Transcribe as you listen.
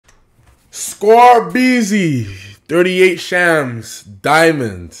Skore Beezy, 38 Shams,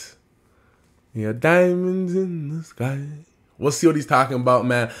 diamonds. Yeah, diamonds in the sky. We'll see what he's talking about,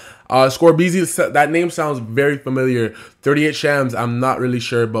 man. Skore Beezy, that name sounds very familiar. 38 Shams, I'm not really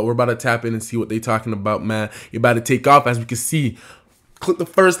sure, but we're about to tap in and see what they're talking about, man. You're about to take off, as we can see. Click the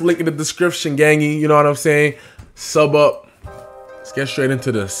first link in the description, gangy. You know what I'm saying? Sub up. Let's get straight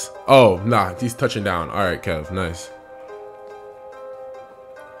into this. Oh, nah, he's touching down. All right, Kev, nice.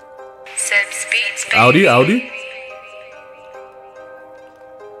 Sebz, Audi.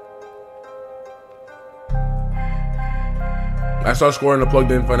 I saw scoring the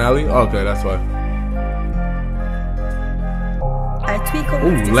plugged in finale. Oh, okay, that's why.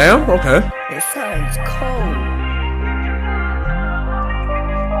 Ooh, lamb? Okay. It sounds cold.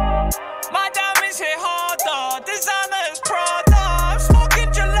 My diamonds hit harder. Designers Prada. Smoking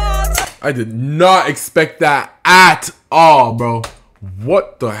gelato. I did not expect that at all, bro.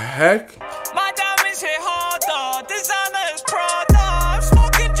 What the heck? My diamonds hit harder. Designers Prada.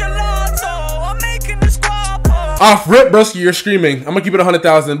 Smoking gelato. I'm making the squad. Off rip, broski, you're screaming. I'm gonna keep it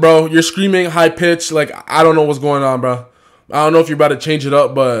 100,000, bro. You're screaming high pitch. Like, I don't know what's going on, bro. I don't know if you're about to change it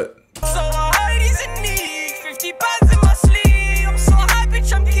up, but. So I heard he's in need. 50 bands in my sleeve. I'm so high,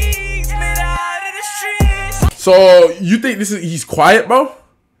 bitch, I'm geeks. Made out of the streets. So you think he's quiet, bro?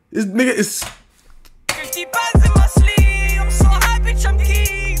 This nigga is. 50 bands in my sleeve. I'm so high, bitch, I'm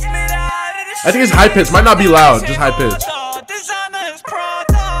geeks. Made out of the streets. I think it's high pitch. Might not be loud, just high pitch. Designers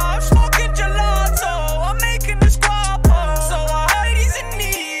Prada. Smoking gelato. I'm making the squad. So I heard he's in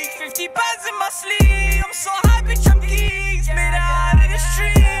need. 50 bands in my sleeve. I'm so high, bitch, I'm geeks. Made out of the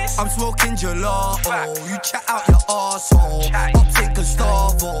streets. I'm smoking gelato. You chat out your arsehole. I'll take a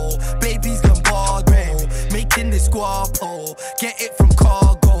starvo. Baby's Lombardo. Making this guapo. Get it from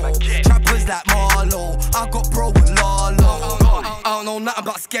cargo. Trappers like Marlo. I got bro with Lalo. I don't know nothing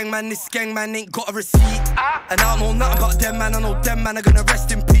about skeng man. This skeng man ain't got a receipt. And I don't know nothing about them man. I know them man are gonna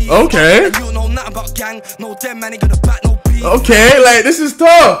rest in peace. Okay. And you don't know nothing about gang. No, them man ain't gonna back no beat. Okay, like, this is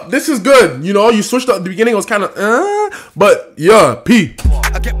tough. This is good. You know, you switched up at the beginning. It was kind of, but yeah, P.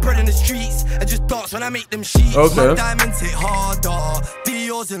 I get bread in the streets and just dance when I make them sheets. Okay. My diamonds hit harder.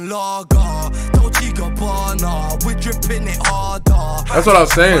 Dior's and lager. Dolce Gabbana. We're dripping it harder. That's what I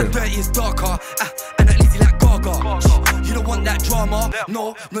was saying. My dirty is darker. And that lazy like Gaga. You don't want that drama.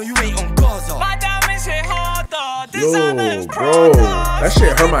 No, you ain't on Gaza. My diamonds hit harder. Yo, bro, that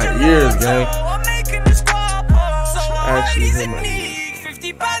shit hurt my ears, gang. I'm making this guap. So Actually he's hurt in my need.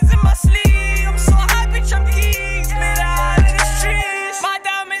 50 bands in my sleeve. I'm so high, bitch, I'm geeks. Made out of the streets. My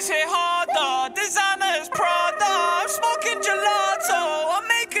diamonds hit harder. Designers Prada. I'm smoking gelato. I'm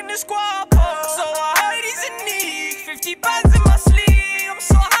making this guap. So I heard he's in need. 50 bands in my sleeve. I'm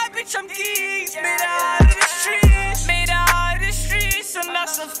so high, bitch, I'm geeks. Made out of the streets. Made out of the streets, and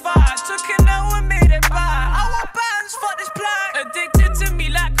that's a fact. Took an L and made it back. I want bands, fuck this black. Addicted to me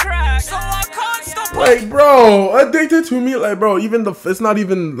like crack. So I can't stop. Like, bro, addicted to me, like, bro, even it's not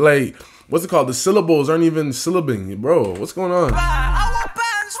even, like, what's it called? The syllables aren't even syllabing, bro. What's going on? I want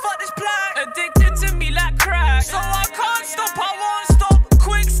bands, fuck this black. Addicted to me like crack. So I can't stop, I won't stop.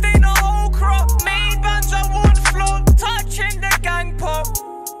 Quick stain the whole crop. Made bands, I won't flop. Touching the gang pop.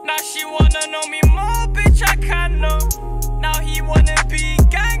 Now she wanna know me more, bitch, I can know. Now he wanna be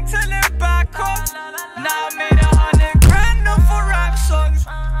gang till him back up. Now I made 100 grand off for rap songs.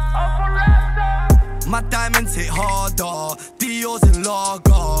 My diamonds hit harder. Dior's and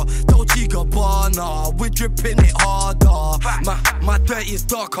lager. Dolce Gabbana. We're dripping it harder. My dirty is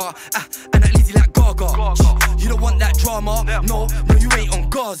darker. And that lazy like Gaga. You don't want that drama. No, you ain't on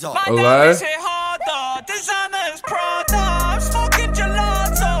Gaza. My diamonds hit harder. Designers Prada. I'm smoking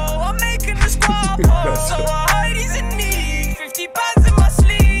gelato. I'm making this guapo. So I heard he's in need. 50 bands in my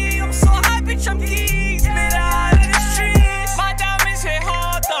sleeve. I'm so high, bitch, I'm geeks. Made out of the streets. My diamonds hit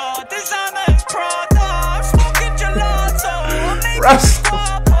harder. Designers Prada. I'm smoking gelato. I'm making this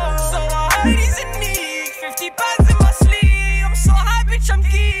guapo. So I heard he's in need. 50 bands in my sleeve. I'm so high, bitch, I'm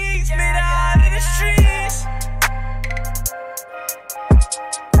geeks. Made out of the streets.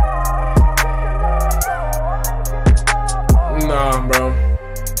 Nah, bro.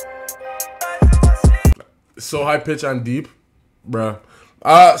 So high pitch and deep, bro.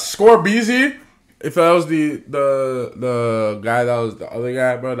 Skore Beezy. If that was the guy that was the other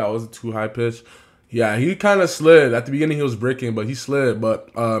guy, bro, that wasn't too high pitch. Yeah, he kind of slid at the beginning. He was bricking, but he slid. But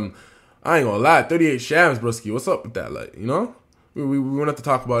I ain't gonna lie, 38 Shams, broski. What's up with that? Like, you know, we won't have to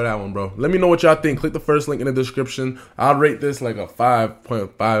talk about that one, bro. Let me know what y'all think. Click the first link in the description. I'll rate this like a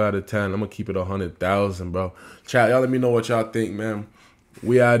 5.5 out of 10. I'm gonna keep it 100,000, bro. Chat, y'all let me know what y'all think, man.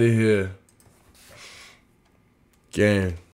 We out of here. Gang.